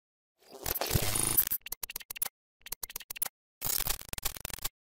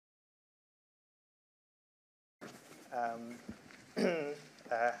Um,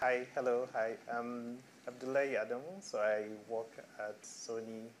 Hi, hello, hi. Abdullahi Adamu. So I work at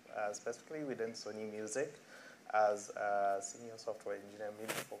Sony, specifically within Sony Music, as a senior software engineer,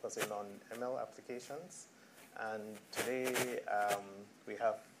 mainly focusing on ML applications. And today we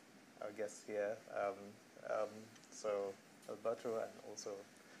have our guests here. So Alberto and also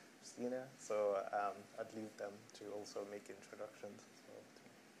Krisztina. So I'd leave them to also make introductions. So,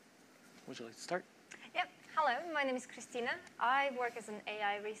 would you like to start? Yep. Hello, my name is Krisztina. I work as an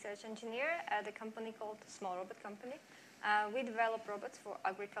AI research engineer at a company called Small Robot Company. We develop robots for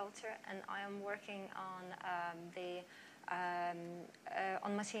agriculture, and I am working on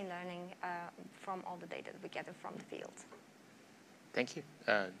machine learning from all the data that we gather from the field. Thank you.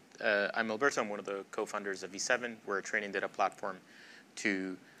 I'm Alberto. I'm one of the co-founders of V7. We're a training data platform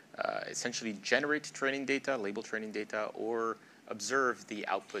to essentially generate training data, label training data, or observe the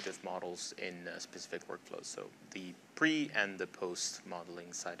output of models in specific workflows. So the pre and the post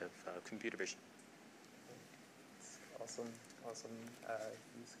modeling side of computer vision. Awesome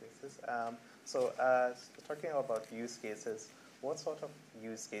use cases. So talking about use cases, what sort of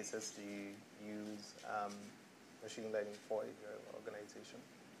use cases do you use machine learning for in your organization?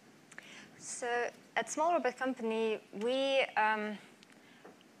 So at Small Robot Company, we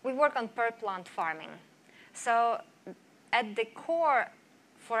work on per plant farming. So at the core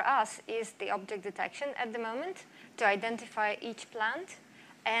for us is the object detection at the moment to identify each plant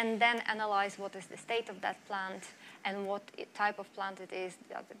and then analyze what is the state of that plant and what type of plant it is,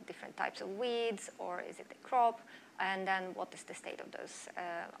 are there different types of weeds, or is it a crop, and then what is the state of those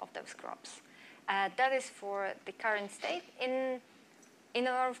crops. That is for the current state. In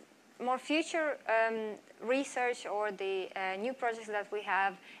our more future research or the new projects that we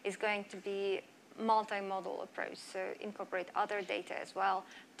have is going to be multi-model approach, so incorporate other data as well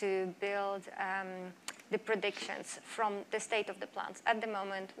to build the predictions from the state of the plants at the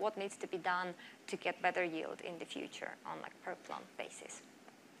moment, what needs to be done to get better yield in the future on like per plant basis.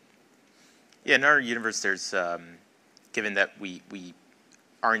 Yeah, in our universe, there's given that we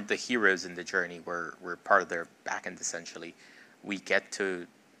aren't the heroes in the journey, we're part of their backend essentially. We get to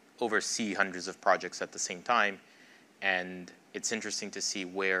oversee hundreds of projects at the same time, and it's interesting to see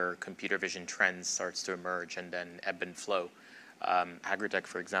where computer vision trends starts to emerge and then ebb and flow. Agritech,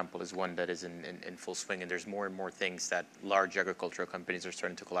 for example, is one that is in full swing, and there's more and more things that large agricultural companies are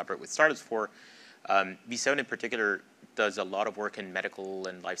starting to collaborate with startups for. V7 in particular does a lot of work in medical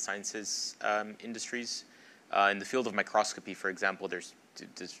and life sciences industries. In the field of microscopy, for example, there's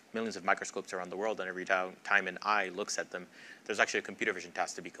millions of microscopes around the world, and every time an eye looks at them, there's actually a computer vision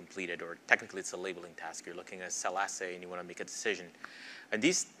task to be completed, or technically it's a labeling task. You're looking at a cell assay and you want to make a decision. And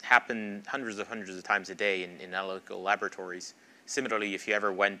these happen hundreds of times a day in analytical laboratories. Similarly, if you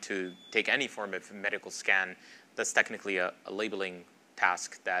ever went to take any form of medical scan, that's technically a labeling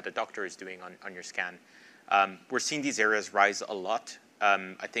task that a doctor is doing on your scan. We're seeing these areas rise a lot.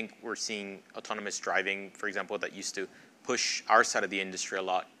 I think we're seeing autonomous driving, for example, that used to push our side of the industry a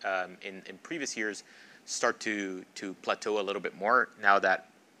lot in previous years, start to plateau a little bit more now that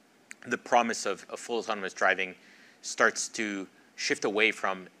the promise of full autonomous driving starts to shift away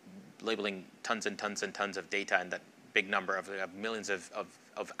from labeling tons and tons and tons of data and that big number of millions of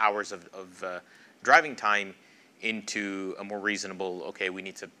hours of driving time into a more reasonable, okay, we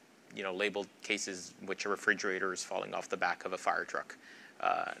need to label cases in which a refrigerator is falling off the back of a fire truck.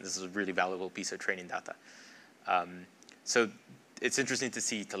 This is a really valuable piece of training data. So it's interesting to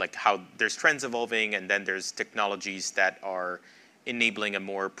see how there's trends evolving, and then there's technologies that are enabling a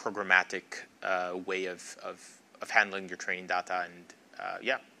more programmatic way of handling your training data, and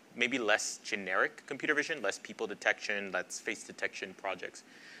maybe less generic computer vision, less people detection, less face detection projects,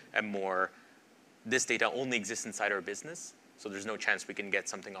 and more this data only exists inside our business, so there's no chance we can get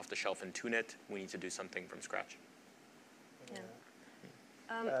something off the shelf and tune it. We need to do something from scratch. Yeah.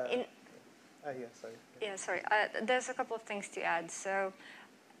 Sorry. There's a couple of things to add. So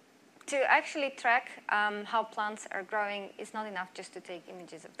to actually track how plants are growing is not enough just to take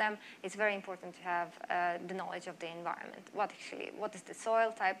images of them. It's very important to have the knowledge of the environment. What is the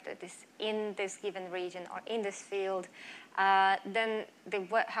soil type that is in this given region or in this field? Then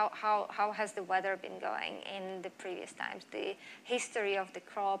how has the weather been going in the previous times? The history of the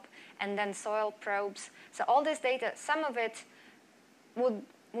crop, and then soil probes. So all this data, some of it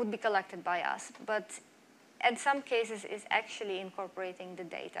would be collected by us, but in some cases is actually incorporating the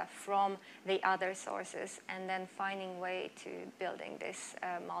data from the other sources and then finding way to building this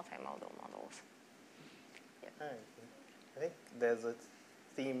multimodal models. Yeah. I think there's a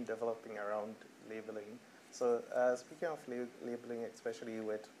theme developing around labeling. So speaking of labeling, especially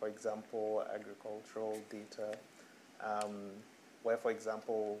with, for example, agricultural data, where, for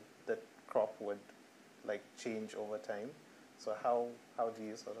example, the crop would like change over time. So how do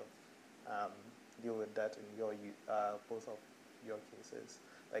you sort of deal with that in your both of your cases?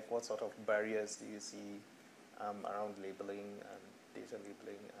 Like what sort of barriers do you see around labeling and data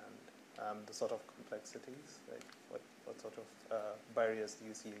labeling and the sort of complexities? Like what sort of barriers do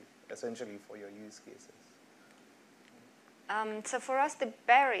you see essentially for your use cases? So for us, the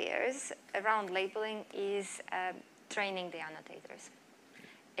barriers around labeling is training the annotators.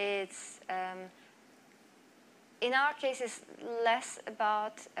 It's in our case, it's less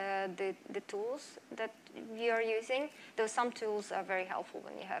about the tools that we are using, though some tools are very helpful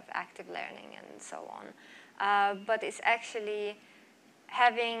when you have active learning and so on. But it's actually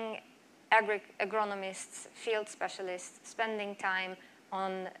having agronomists, field specialists, spending time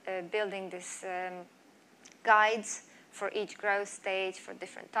on building these guides for each growth stage, for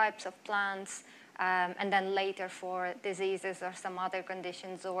different types of plants, and then later for diseases or some other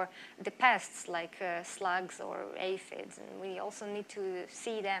conditions, or the pests like slugs or aphids. And we also need to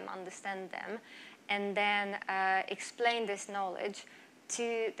see them, understand them, and then explain this knowledge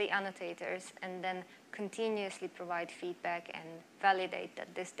to the annotators, and then continuously provide feedback and validate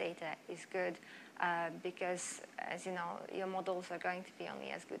that this data is good, because, as you know, your models are going to be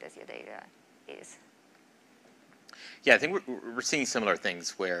only as good as your data is. Yeah, I think we're seeing similar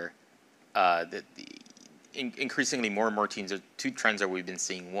things where increasingly more and more teams, there are two trends that we've been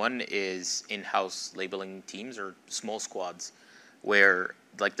seeing. One is in-house labeling teams or small squads where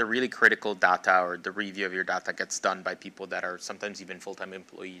like the really critical data or the review of your data gets done by people that are sometimes even full-time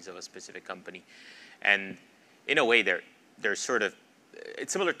employees of a specific company. And in a way, they're sort of,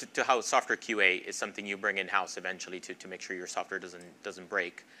 it's similar to how software QA is something you bring in-house eventually to make sure your software doesn't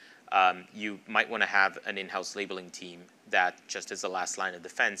break. You might want to have an in-house labeling team that just is the last line of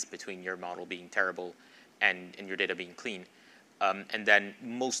defense between your model being terrible and your data being clean. And then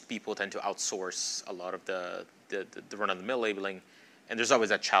most people tend to outsource a lot of the run-of-the-mill labeling, and there's always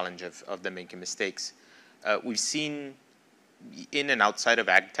that challenge of them making mistakes. We've seen in and outside of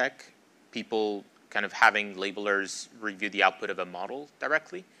ag tech, people kind of having labelers review the output of a model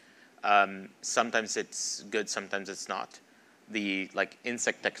directly. Sometimes it's good, sometimes it's not. The like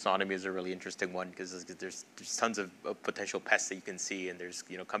insect taxonomy is a really interesting one because there's tons of potential pests that you can see, and there's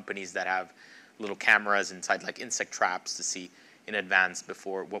companies that have little cameras inside like insect traps to see in advance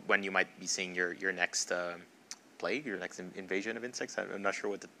before when you might be seeing your next plague, your next invasion of insects. I'm not sure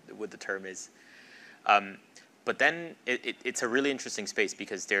what the term is. But then it's a really interesting space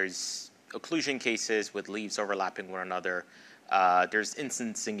because there's occlusion cases with leaves overlapping one another. There's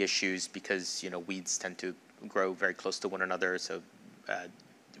instancing issues because weeds tend to grow very close to one another. So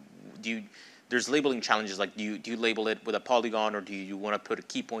there's labeling challenges like do you label it with a polygon, or do you want to put a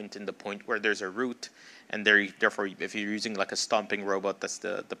key point in the point where there's a root, and therefore if you're using like a stomping robot, that's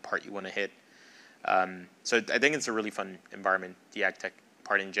the part you want to hit. So I think it's a really fun environment, the ag tech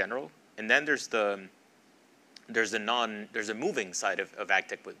part in general. And then there's the moving side of ag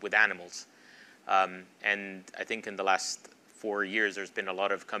tech with animals. And I think in the last 4 years, there's been a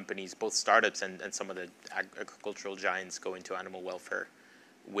lot of companies, both startups and some of the agricultural giants, go into animal welfare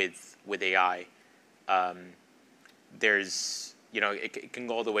with AI. There's, it can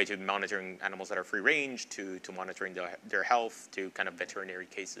go all the way to monitoring animals that are free range, to monitoring their health, to kind of veterinary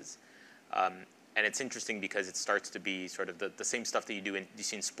cases. And it's interesting because it starts to be sort of the same stuff that you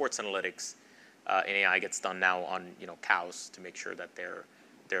see in sports analytics. In AI gets done now on cows to make sure that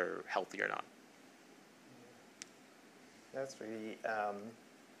they're healthy or not. That's really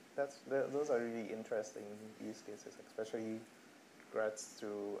those are really interesting use cases, especially regards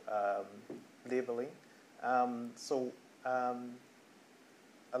to labeling. So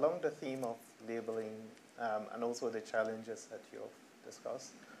along the theme of labeling and also the challenges that you've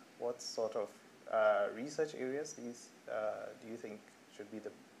discussed, what sort of research areas do you think should be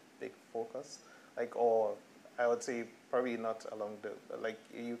the big focus? Like, or I would say probably not along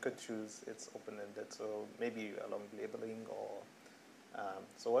you could choose, it's open-ended, so maybe along labeling or,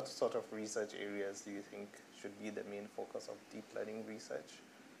 so what sort of research areas do you think should be the main focus of deep learning research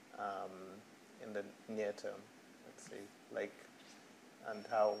in the near term, let's say, and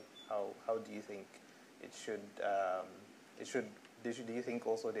how do you think do you think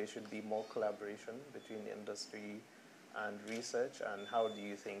also there should be more collaboration between industry and research, and how do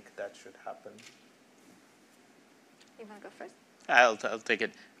you think that should happen? You want to go first? I'll take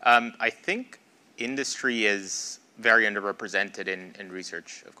it. I think industry is very underrepresented in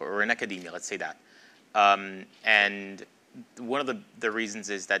research, of course, or in academia, let's say that. And one of the reasons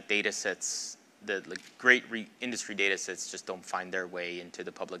is that data sets, great industry data sets, just don't find their way into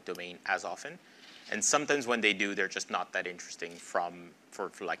the public domain as often. And sometimes when they do, they're just not that interesting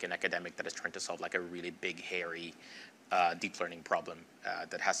for like an academic that is trying to solve like a really big, hairy deep learning problem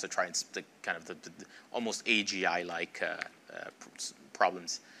that has to try and kind of the almost AGI-like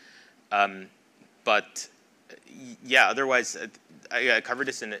problems. But yeah, otherwise, I covered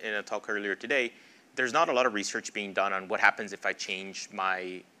this in a talk earlier today. There's not a lot of research being done on what happens if I change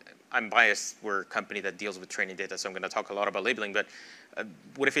my, I'm biased, we're a company that deals with training data, so I'm going to talk a lot about labeling, but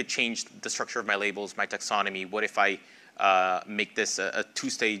what if it changed the structure of my labels, my taxonomy? What if I make this a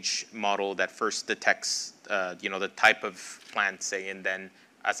two-stage model that first detects the type of plant, say, and then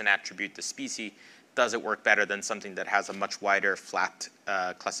as an attribute the species? Does it work better than something that has a much wider, flat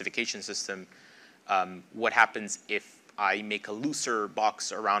classification system? What happens if I make a looser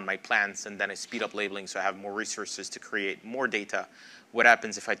box around my plants and then I speed up labeling so I have more resources to create more data? What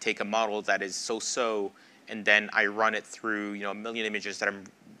happens if I take a model that is so-so and then I run it through a million images that I'm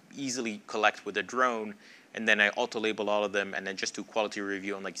easily collect with a drone, and then I auto-label all of them and then just do quality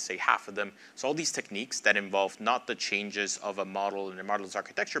review on, like, say, half of them? So all these techniques that involve not the changes of a model and a model's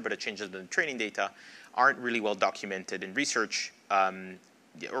architecture, but the changes in the training data aren't really well documented in research.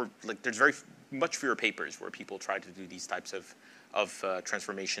 Or like there's very much fewer papers where people try to do these types of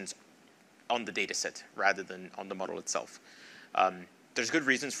transformations on the data set rather than on the model itself. There's good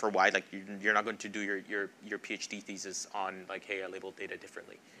reasons for why, like you're not going to do your PhD thesis on like, hey, I labeled data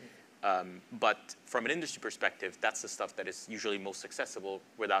differently. But from an industry perspective, that's the stuff that is usually most accessible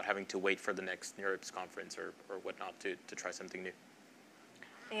without having to wait for the next NeurIPS conference or whatnot to try something new.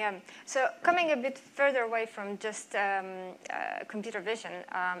 Yeah, so coming a bit further away from just computer vision,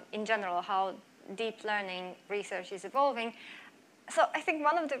 in general, how deep learning research is evolving. So I think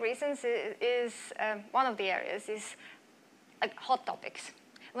one of the reasons is one of the areas is like hot topics.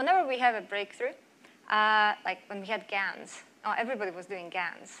 Whenever we have a breakthrough, like when we had GANs, everybody was doing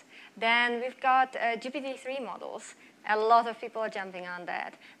GANs. Then we've got GPT-3 models. A lot of people are jumping on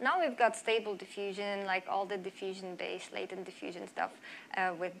that. Now we've got stable diffusion, like all the diffusion-based, latent diffusion stuff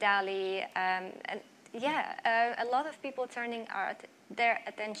with DALI. And yeah, a lot of people turning their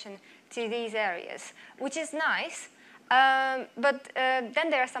attention to these areas, which is nice. But then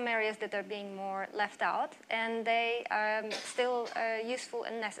there are some areas that are being more left out, and they are still useful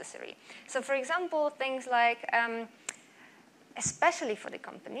and necessary. So for example, things like, especially for the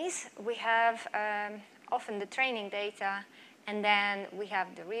companies, we have often the training data, and then we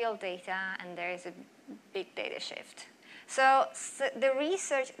have the real data, and there is a big data shift. So there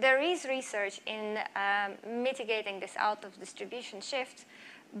is research in mitigating this out-of-distribution shift,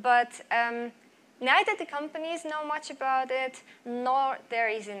 but neither the companies know much about it, nor there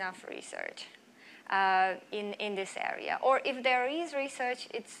is enough research in this area. Or if there is research,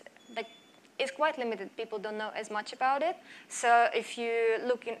 it's quite limited. People don't know as much about it. So if you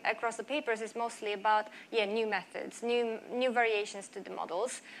look across the papers, it's mostly about new methods, new variations to the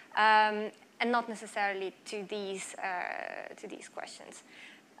models, and not necessarily to these questions.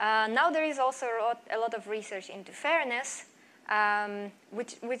 Now there is also a lot of research into fairness,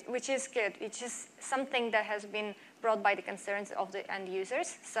 which is good. Which is something that has been brought by the concerns of the end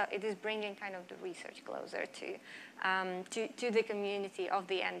users. So it is bringing kind of the research closer to the community of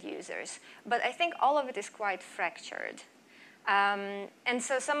the end users. But I think all of it is quite fractured. And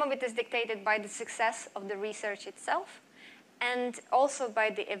so some of it is dictated by the success of the research itself, and also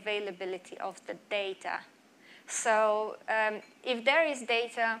by the availability of the data. So if there is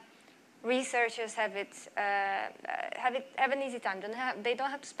data, researchers have an easy time. They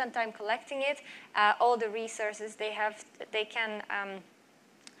don't have to spend time collecting it. All the resources they can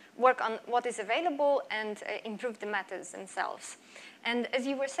work on what is available and improve the methods themselves. And as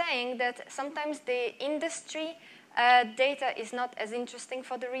you were saying, that sometimes the industry data is not as interesting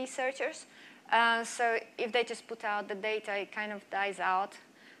for the researchers. So if they just put out the data, it kind of dies out.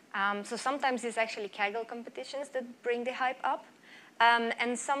 So sometimes it's actually Kaggle competitions that bring the hype up.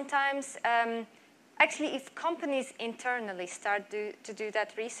 And sometimes, actually, if companies internally start to do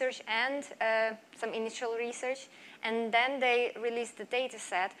that research and some initial research, and then they release the data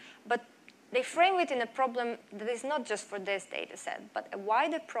set, but they frame it in a problem that is not just for this data set, but a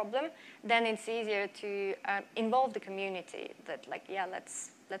wider problem, then it's easier to involve the community that, like, yeah,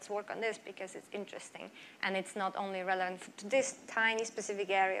 let's work on this because it's interesting. And it's not only relevant to this tiny specific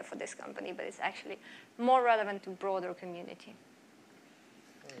area for this company, but it's actually more relevant to broader community.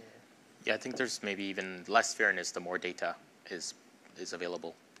 Yeah, I think there's maybe even less fairness the more data is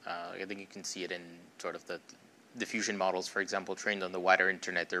available. I think you can see it in sort of the diffusion models, for example, trained on the wider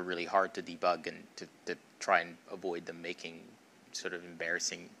internet. They're really hard to debug and to try and avoid them making sort of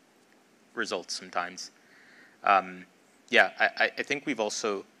embarrassing results sometimes. Yeah, I think we've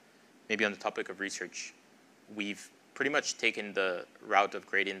also maybe on the topic of research, we've pretty much taken the route of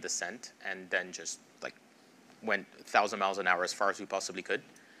gradient descent and then just like went 1,000 miles an hour as far as we possibly could.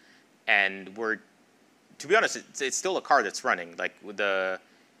 And we're, to be honest, it's still a car that's running. Like with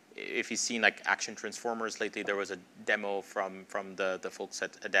if you've seen like action transformers lately, there was a demo from the folks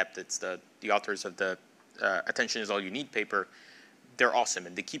at Adept. It's the authors of the Attention is All You Need paper. They're awesome,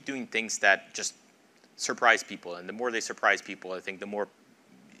 and they keep doing things that just surprise people. And the more they surprise people, I think the more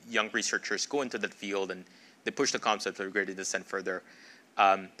young researchers go into that field and they push the concept of gradient descent further.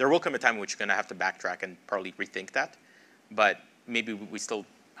 There will come a time in which you're going to have to backtrack and probably rethink that. But maybe we still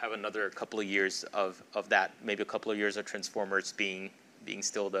have another couple of years of that. Maybe a couple of years of transformers being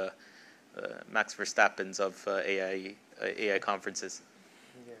still the Max Verstappens of AI conferences.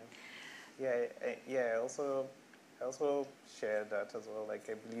 I also share that as well. Like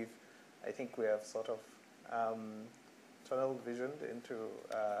I think we have sort of tunnel visioned into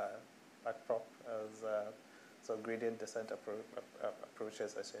backprop as so gradient descent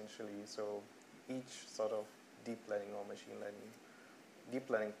approaches essentially. So each sort of deep learning or machine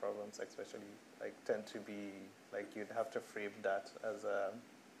learning problems especially like tend to be like you'd have to frame that as a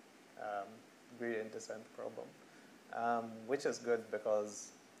gradient descent problem, which is good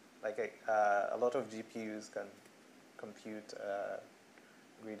because like a lot of GPUs can compute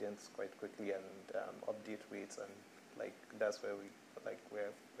gradients quite quickly and update weights, and like that's where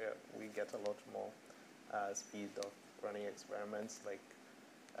we get a lot more speed of running experiments, like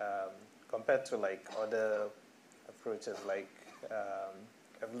compared to like other approaches like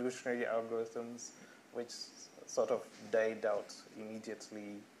evolutionary algorithms, which sort of died out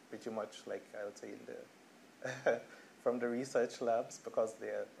immediately, pretty much like I would say in the from the research labs because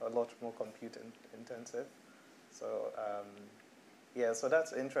they're a lot more compute intensive. So so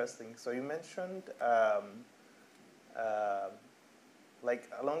that's interesting. So you mentioned like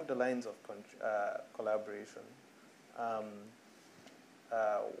along the lines of collaboration,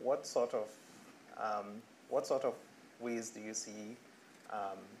 what sort of ways do you see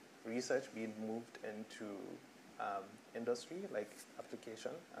research being moved into industry, like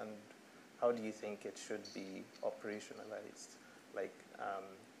application, and how do you think it should be operationalized? Like,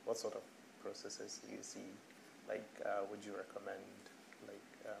 what sort of processes do you see? Like, would you recommend, like,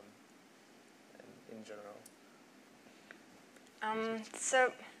 in general?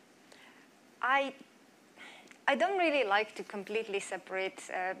 So, I don't really like to completely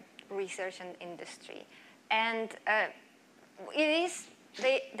separate research and industry, and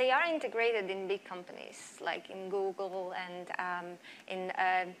they are integrated in big companies like in Google and in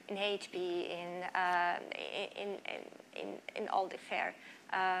HP, in all the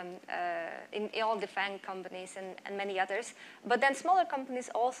in all the FANG companies and many others. But then smaller companies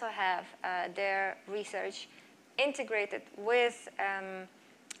also have their research integrated with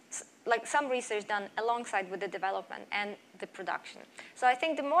like some research done alongside with the development and the production. So I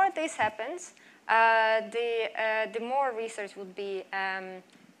think the more this happens, the more research would be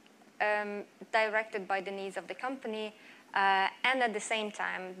directed by the needs of the company, and at the same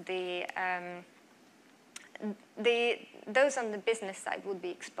time, those on the business side would be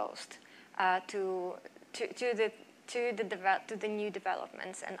exposed to the new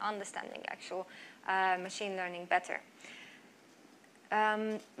developments and understanding actual machine learning better.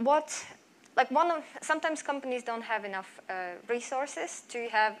 Sometimes companies don't have enough resources to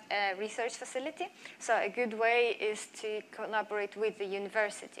have a research facility. So a good way is to collaborate with the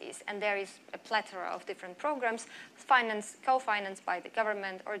universities. And there is a plethora of different programs, co-financed by the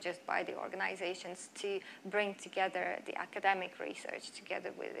government or just by the organizations to bring together the academic research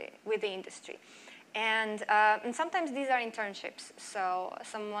together with the industry. And sometimes these are internships. So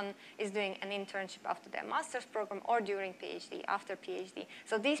someone is doing an internship after their master's program or during PhD, after PhD.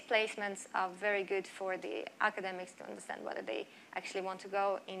 So these placements are very good for the academics to understand whether they actually want to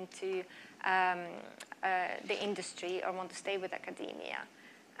go into the industry or want to stay with academia.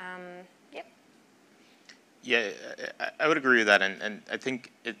 Yeah, I would agree with that. And I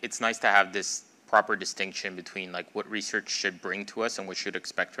think it's nice to have this proper distinction between like what research should bring to us and what we should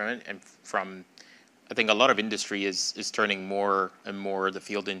expect from it. And I think a lot of industry is turning more and more the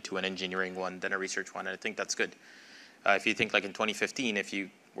field into an engineering one than a research one, and I think that's good. If you think like in 2015, if you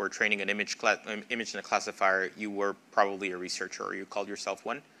were training an image in a classifier, you were probably a researcher or you called yourself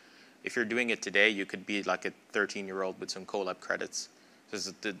one. If you're doing it today, you could be like a 13-year-old with some collab credits.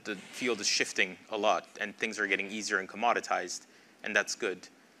 Because the field is shifting a lot and things are getting easier and commoditized, and that's good.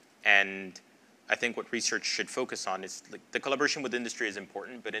 And I think what research should focus on is like the collaboration with industry is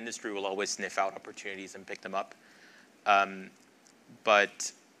important, but industry will always sniff out opportunities and pick them up.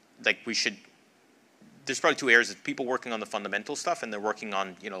 But like there's there's probably two areas: people working on the fundamental stuff, and they're working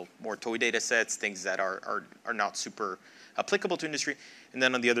on more toy data sets, things that are not super applicable to industry. And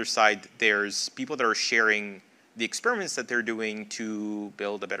then on the other side, there's people that are sharing the experiments that they're doing to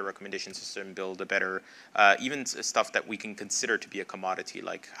build a better recommendation system, build a better even stuff that we can consider to be a commodity,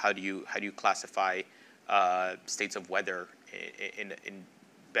 like how do you classify states of weather in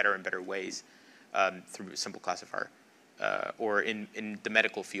better and better ways through a simple classifier. Or in the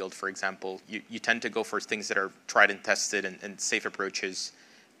medical field, for example, you tend to go for things that are tried and tested and safe approaches,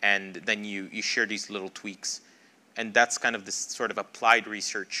 and then you share these little tweaks. And that's kind of this sort of applied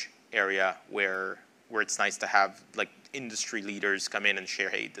research area where it's nice to have like industry leaders come in and share,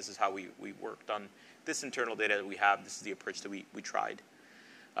 hey, this is how we worked on this internal data that we have, this is the approach that we tried.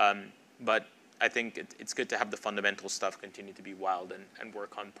 But I think it's good to have the fundamental stuff continue to be wild and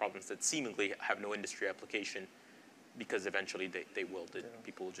work on problems that seemingly have no industry application, because eventually they will.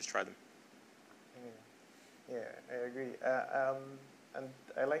 People will just try them. Yeah, I agree. And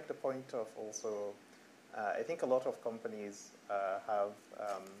I like the point of also, I think a lot of companies have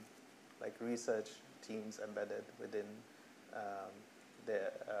like research teams embedded within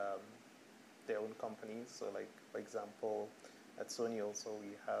their own companies. So like, for example, at Sony also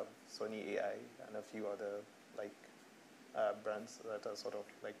we have Sony AI and a few other like brands that are sort of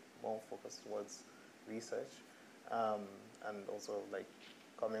like more focused towards research. And also like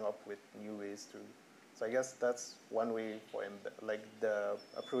coming up with new ways to. So I guess that's one way for like the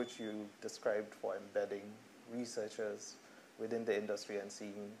approach you described for embedding researchers within the industry and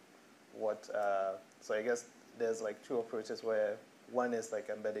seeing what. So I guess there's like two approaches where one is like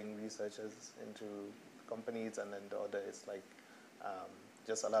embedding researchers into companies, and then the other is like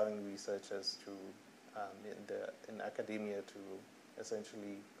just allowing researchers to in academia to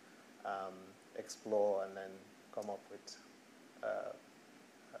essentially explore and then come up with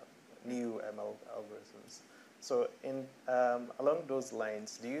new ML algorithms. So in along those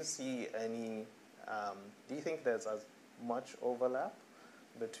lines, do you see any, do you think there's as much overlap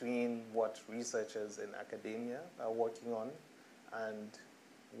between what researchers in academia are working on and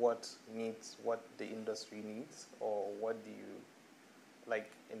what the industry needs? Or what do you, like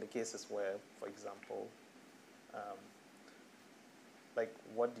in the cases where, for example, like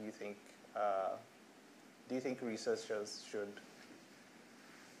what do you think researchers should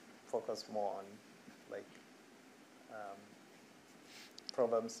focus more on, like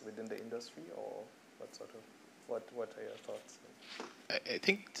problems within the industry, or what are your thoughts? I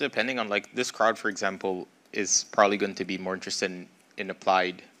think depending on like this crowd, for example, is probably going to be more interested in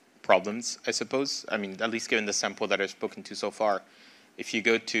applied problems, I suppose. I mean, at least given the sample that I've spoken to so far. If you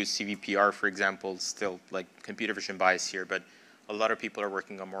go to CVPR, for example, still like computer vision bias here, but a lot of people are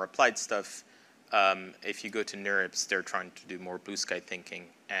working on more applied stuff. If you go to NeurIPS, they're trying to do more blue sky thinking.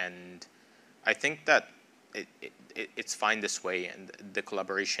 And I think that it's fine this way, and the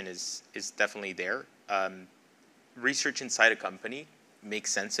collaboration is definitely there. Research inside a company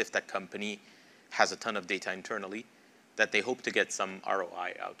makes sense if that company has a ton of data internally that they hope to get some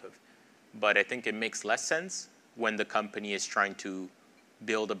ROI out of. But I think it makes less sense when the company is trying to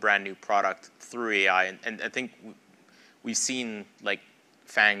build a brand new product through AI. And I think we've seen like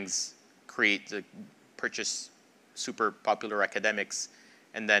FANGs purchase super popular academics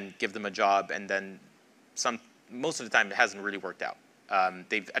and then give them a job, and then most of the time it hasn't really worked out.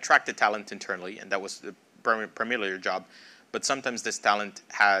 They've attracted talent internally, and that was primarily their job, but sometimes this talent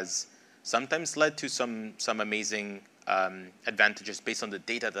has sometimes led to some amazing advantages based on the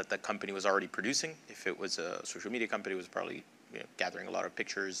data that the company was already producing. If it was a social media company, it was probably gathering a lot of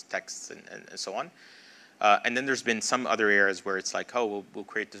pictures, texts, and so on. And then there's been some other areas where it's like, oh, we'll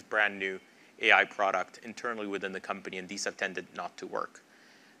create this brand new AI product internally within the company, and these have tended not to work.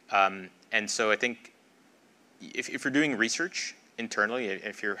 And so I think if you're doing research internally,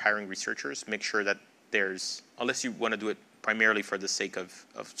 if you're hiring researchers, make sure that there's, unless you want to do it primarily for the sake of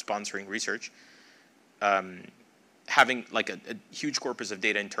sponsoring research, having like a huge corpus of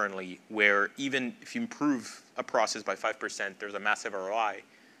data internally where even if you improve a process by 5%, there's a massive ROI,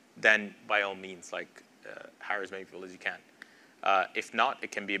 then by all means, like hire as many people as you can. If not,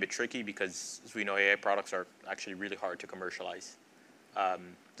 it can be a bit tricky because, as we know, AI products are actually really hard to commercialize.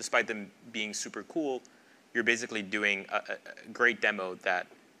 Despite them being super cool, you're basically doing a great demo that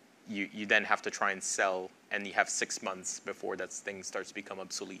you then have to try and sell, and you have 6 months before that thing starts to become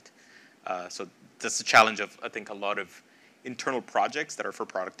obsolete. So that's the challenge of, I think, a lot of internal projects that are for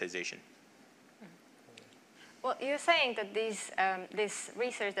productization. Well, you're saying that this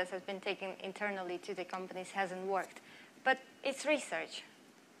research that has been taken internally to the companies hasn't worked, but it's research.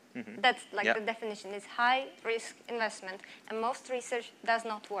 Mm-hmm. That's like the definition is high risk investment, and most research does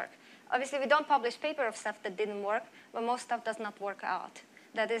not work. Obviously, we don't publish paper of stuff that didn't work, but most stuff does not work out.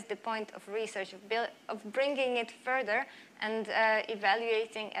 That is the point of research, of bringing it further and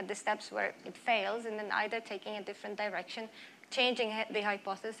evaluating at the steps where it fails, and then either taking a different direction, changing the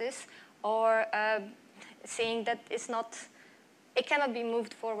hypothesis, or seeing that it cannot be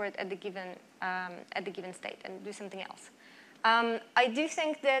moved forward at the given state and do something else. I do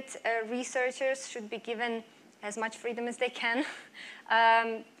think that researchers should be given as much freedom as they can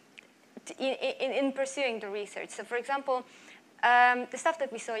in pursuing the research. So, for example, the stuff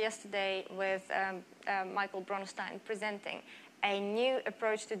that we saw yesterday with Michael Bronstein presenting a new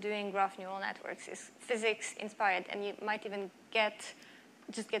approach to doing graph neural networks is physics inspired, and you might even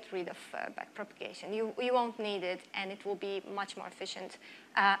just get rid of backpropagation. You won't need it, and it will be much more efficient.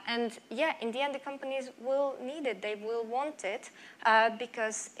 And yeah, in the end, the companies will need it. They will want it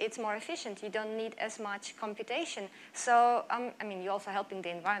because it's more efficient. You don't need as much computation. So, I mean, you're also helping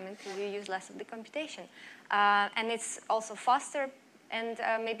the environment because you use less of the computation. And it's also faster and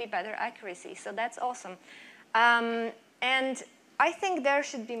maybe better accuracy. So that's awesome. And I think there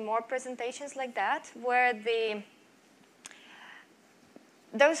should be more presentations like that where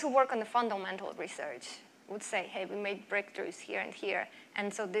those who work on the fundamental research would say, hey, we made breakthroughs here and here,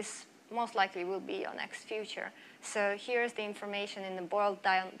 and so this most likely will be our next future. So here's the information in the boiled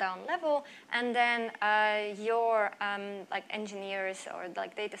down level, and then your like engineers or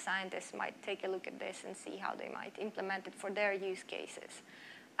like data scientists might take a look at this and see how they might implement it for their use cases.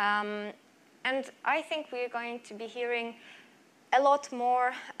 And I think we're going to be hearing a lot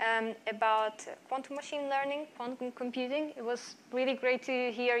more about quantum machine learning, quantum computing. It was really great to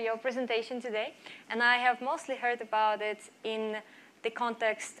hear your presentation today. And I have mostly heard about it in the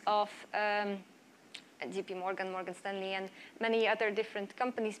context of JP Morgan, Morgan Stanley, and many other different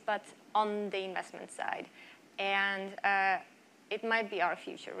companies, but on the investment side. And it might be our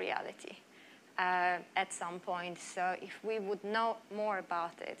future reality at some point. So if we would know more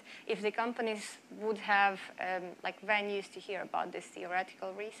about it, if the companies would have like venues to hear about this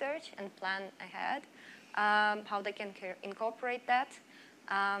theoretical research and plan ahead, how they can incorporate that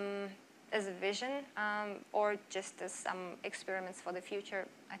as a vision or just as some experiments for the future,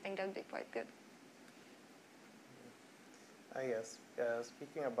 I think that would be quite good. Yes.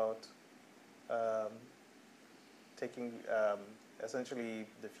 Speaking about taking essentially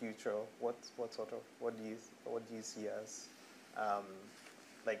the future, what do you see as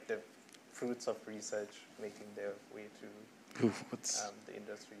like the fruits of research making their way to the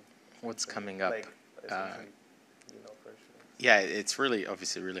industry? What's coming up? Like essentially, for sure. Yeah, it's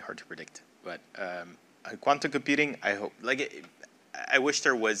obviously really hard to predict. But quantum computing, I hope, I wish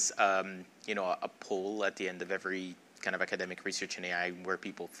there was, a poll at the end of every kind of academic research in AI where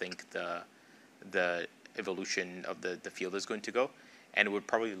people think the evolution of the field is going to go, and it would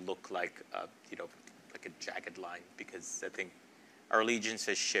probably look like like a jagged line, because I think our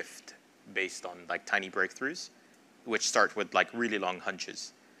allegiances shift based on like tiny breakthroughs, which start with like really long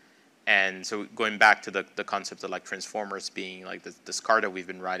hunches. And so going back to the concept of like transformers being like this car that we've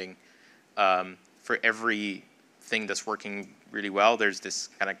been riding, for every thing that's working really well, there's this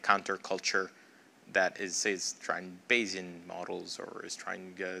kind of counterculture that is trying Bayesian models or is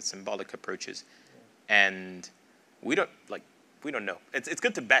trying symbolic approaches. And we don't know. It's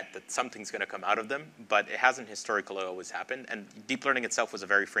good to bet that something's going to come out of them, but it hasn't historically always happened. And deep learning itself was a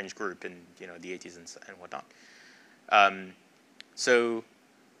very fringe group in the 80s and whatnot. So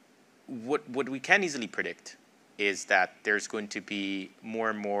what we can easily predict is that there's going to be more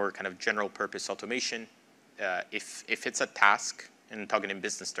and more kind of general purpose automation. If it's a task, and I'm talking in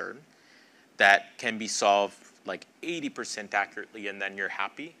business terms, that can be solved like 80% accurately, and then you're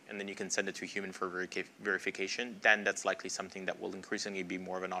happy, and then you can send it to a human for verification, then that's likely something that will increasingly be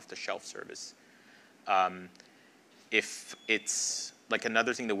more of an off-the-shelf service. If it's like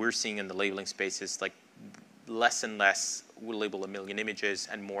another thing that we're seeing in the labeling space is like less and less we'll label 1 million images,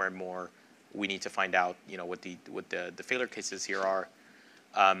 and more we need to find out what the failure cases here are.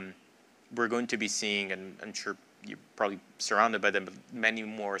 We're going to be seeing, and I'm sure you're probably surrounded by them, but many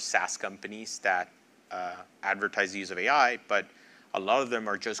more SaaS companies that advertise the use of AI, but a lot of them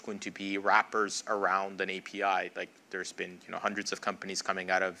are just going to be wrappers around an API. Like there's been hundreds of companies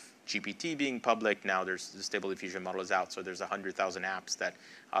coming out of GPT being public. Now there's the Stable Diffusion model is out, so there's 100,000 apps that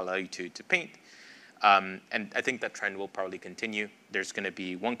allow you to paint. And I think that trend will probably continue. There's going to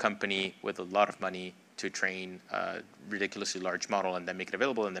be one company with a lot of money to train a ridiculously large model and then make it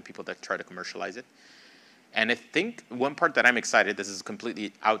available, and then people that try to commercialize it. And I think one part that I'm excited, this is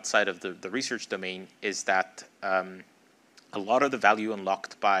completely outside of the research domain, is that a lot of the value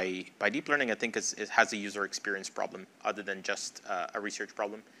unlocked by deep learning, I think, has a user experience problem other than just a research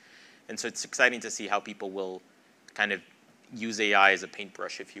problem. And so it's exciting to see how people will kind of use AI as a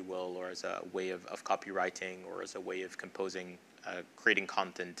paintbrush, if you will, or as a way of copywriting, or as a way of composing, creating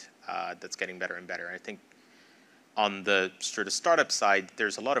content that's getting better and better. And I think on the sort of startup side,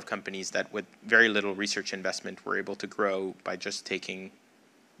 there's a lot of companies that with very little research investment were able to grow by just taking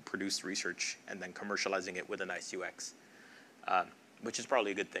produced research and then commercializing it with a nice UX, which is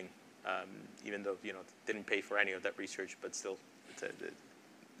probably a good thing, even though didn't pay for any of that research, but still,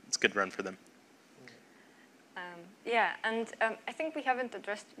 it's a good run for them. Yeah, and I think we haven't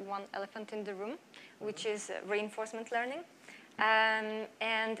addressed one elephant in the room, which is reinforcement learning,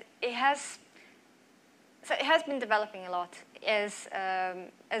 and it has been developing a lot as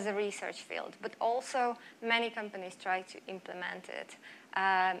a research field, but also many companies try to implement it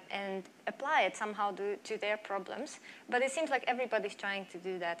and apply it somehow to their problems. But it seems like everybody's trying to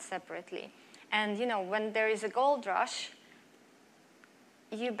do that separately. And when there is a gold rush,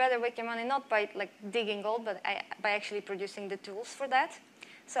 you better make your money not by digging gold, but by actually producing the tools for that.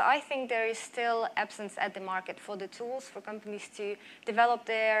 So I think there is still absence at the market for the tools for companies to develop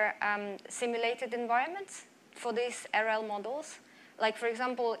their simulated environments for these RL models. Like, for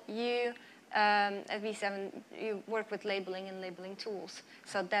example, you at V7, you work with labeling and labeling tools.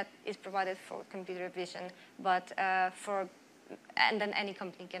 So that is provided for computer vision, but and then any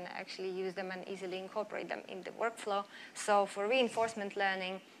company can actually use them and easily incorporate them in the workflow. So for reinforcement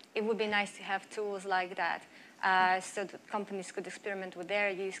learning, it would be nice to have tools like that, so that companies could experiment with their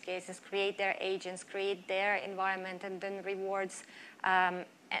use cases, create their agents, create their environment, and then rewards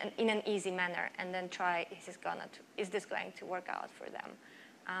in an easy manner, and then try, is this going to work out for them?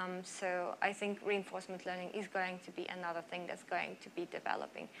 So I think reinforcement learning is going to be another thing that's going to be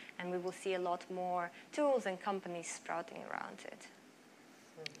developing, and we will see a lot more tools and companies sprouting around it.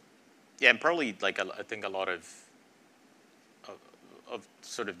 Yeah, and probably I think a lot of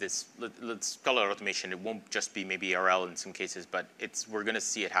sort of this, let's call it automation. It won't just be maybe RL in some cases, but we're going to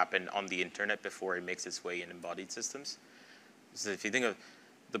see it happen on the internet before it makes its way in embodied systems. So if you think of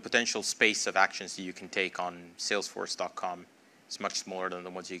the potential space of actions that you can take on Salesforce.com, it's much smaller than the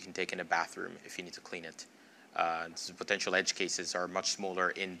ones you can take in a bathroom if you need to clean it. So potential edge cases are much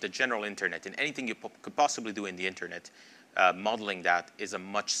smaller in the general internet. In anything you could possibly do in the internet, modeling that is a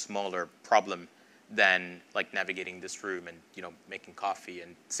much smaller problem than navigating this room and making coffee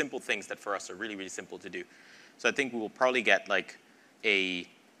and simple things that for us are really, really simple to do. So I think we will probably get a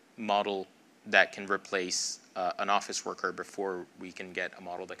model that can replace an office worker before we can get a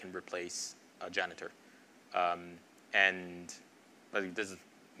model that can replace a janitor. And I think this is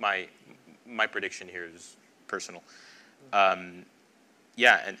my prediction here is personal.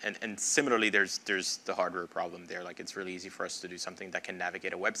 Yeah, and similarly, there's the hardware problem there. It's really easy for us to do something that can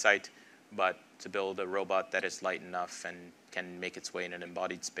navigate a website, but to build a robot that is light enough and can make its way in an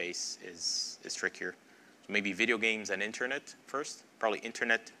embodied space is trickier. So maybe video games and internet first. Probably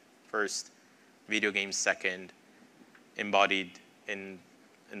internet first, video games second, embodied in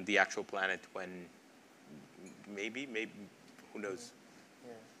the actual planet when maybe. Who knows?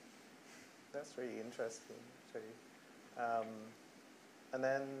 Yeah, that's really interesting, actually. And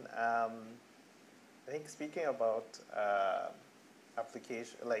then I think speaking about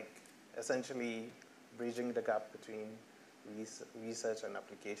application, essentially bridging the gap between research and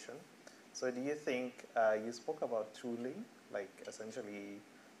application. So do you think, you spoke about tooling, essentially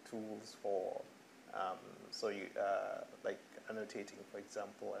tools for, so you, annotating, for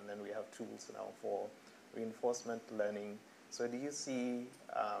example, and then we have tools now for reinforcement learning. So do you see,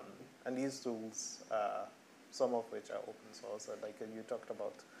 and these tools, some of which are open source, you talked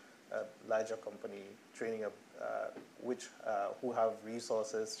about a larger company training who have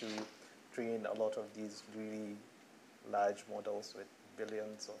resources to train a lot of these really large models with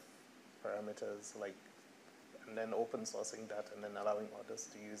billions of parameters, and then open sourcing that and then allowing others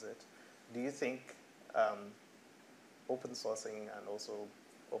to use it. Do you think open sourcing and also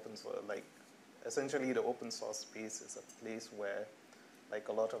open source, essentially the open source space is a place where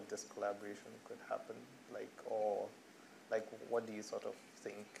a lot of this collaboration could happen, or what do you sort of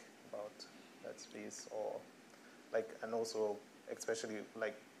think about that space, or and also especially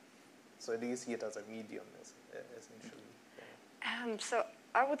so do you see it as a medium essentially? So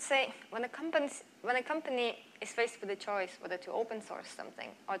I would say when a company is faced with a choice whether to open source something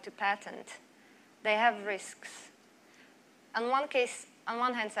or to patent, they have risks. On one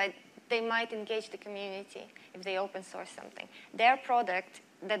hand side, they might engage the community if they open source something. Their product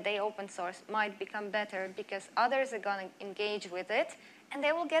that they open source might become better because others are going to engage with it, and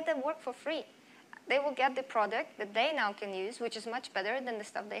they will get the work for free. They will get the product that they now can use, which is much better than the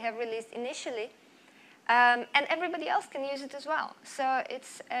stuff they have released initially. And everybody else can use it as well. So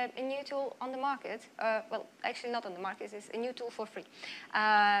it's a new tool on the market. Well, actually not on the market. It's a new tool for free,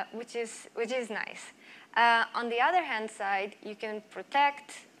 which is nice. On the other hand side, you can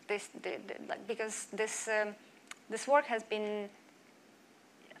protect this because this work has been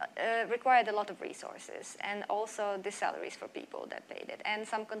required a lot of resources, and also the salaries for people that paid it, and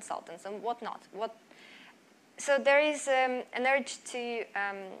some consultants and whatnot. So there is an urge to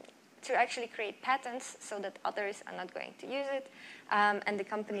actually create patents so that others are not going to use it, and the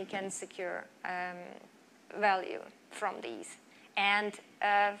company can secure value from these, and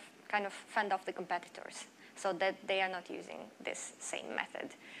kind of fend off the competitors so that they are not using this same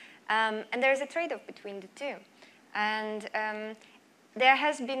method. And there is a trade-off between the two. And there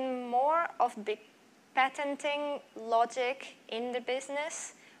has been more of the patenting logic in the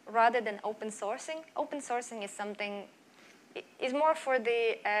business rather than open sourcing. Open sourcing is something, is more for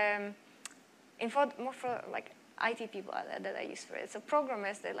the, more for like IT people that I use for it. So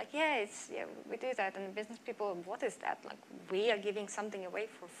programmers, they're like, yeah, we do that. And business people, what is that? Like, we are giving something away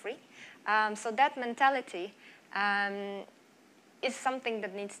for free? So that mentality is something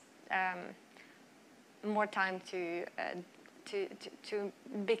that needs more time to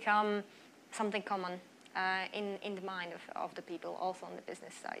become something common in the mind of the people, also on the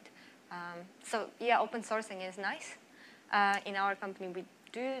business side. So yeah, open sourcing is nice. In our company, we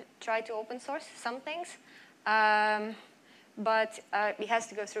do try to open source some things, but it has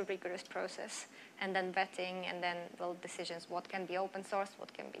to go through a rigorous process, and then vetting, and then decisions, what can be open source,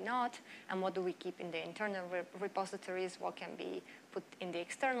 what can be not, and what do we keep in the internal repositories, what can be put in the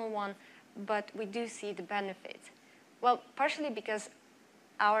external one. But we do see the benefit. Well, partially because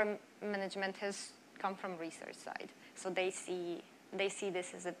our management has come from research side, so they see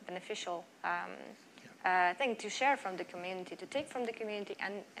this as a beneficial thing to share from the community, to take from the community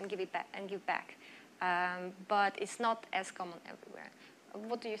and give it back and give back. But it's not as common everywhere.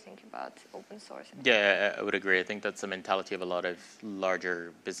 What do you think about open source? Yeah, I would agree. I think that's the mentality of a lot of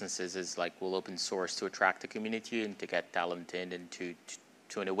larger businesses, is like, we'll open source to attract the community and to get talent in, and to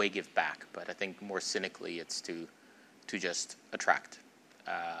in a way give back. But I think more cynically, it's to just attract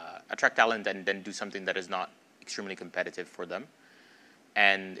talent and then do something that is not extremely competitive for them.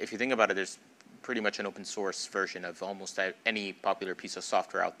 And if you think about it, there's pretty much an open source version of almost any popular piece of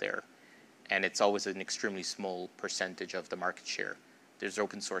software out there, and it's always an extremely small percentage of the market share. There's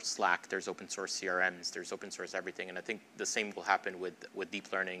open source Slack, there's open source CRMs, there's open source everything, and I think the same will happen with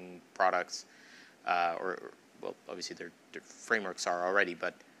deep learning products, well, obviously their frameworks are already,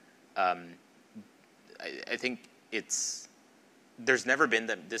 but I think there's never been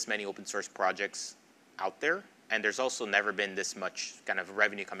this many open source projects out there, and there's also never been this much kind of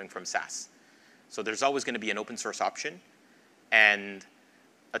revenue coming from SaaS. So there's always going to be an open source option and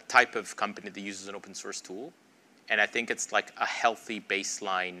a type of company that uses an open source tool. And I think it's like a healthy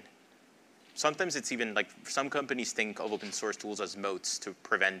baseline. Sometimes it's even like, some companies think of open source tools as moats to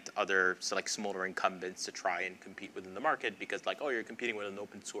prevent other, so like smaller incumbents to try and compete within the market, because like, oh, you're competing with an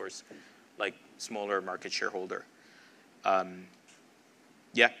open source, like smaller market shareholder.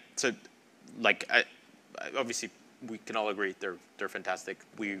 Yeah, so like, obviously we can all agree they're fantastic.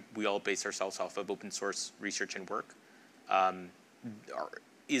 We all base ourselves off of open source research and work.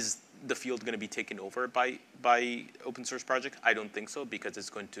 Is the field going to be taken over by open source projects? I don't think so, because it's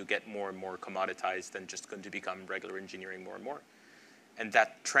going to get more and more commoditized and just going to become regular engineering more and more. And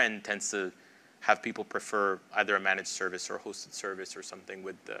that trend tends to have people prefer either a managed service or a hosted service or something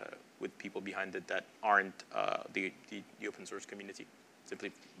with people behind it that aren't the open source community,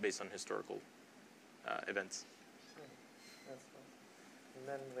 simply based on historical events. And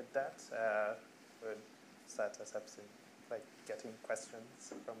then with that, we'll start us up soon, like getting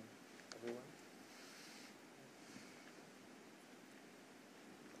questions from everyone.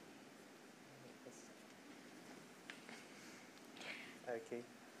 Okay,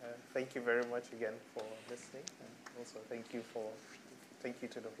 thank you very much again for listening, and also thank you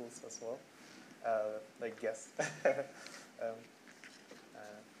to the hosts as well, like guests.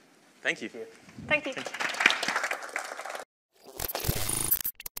 Thank you. Thank you.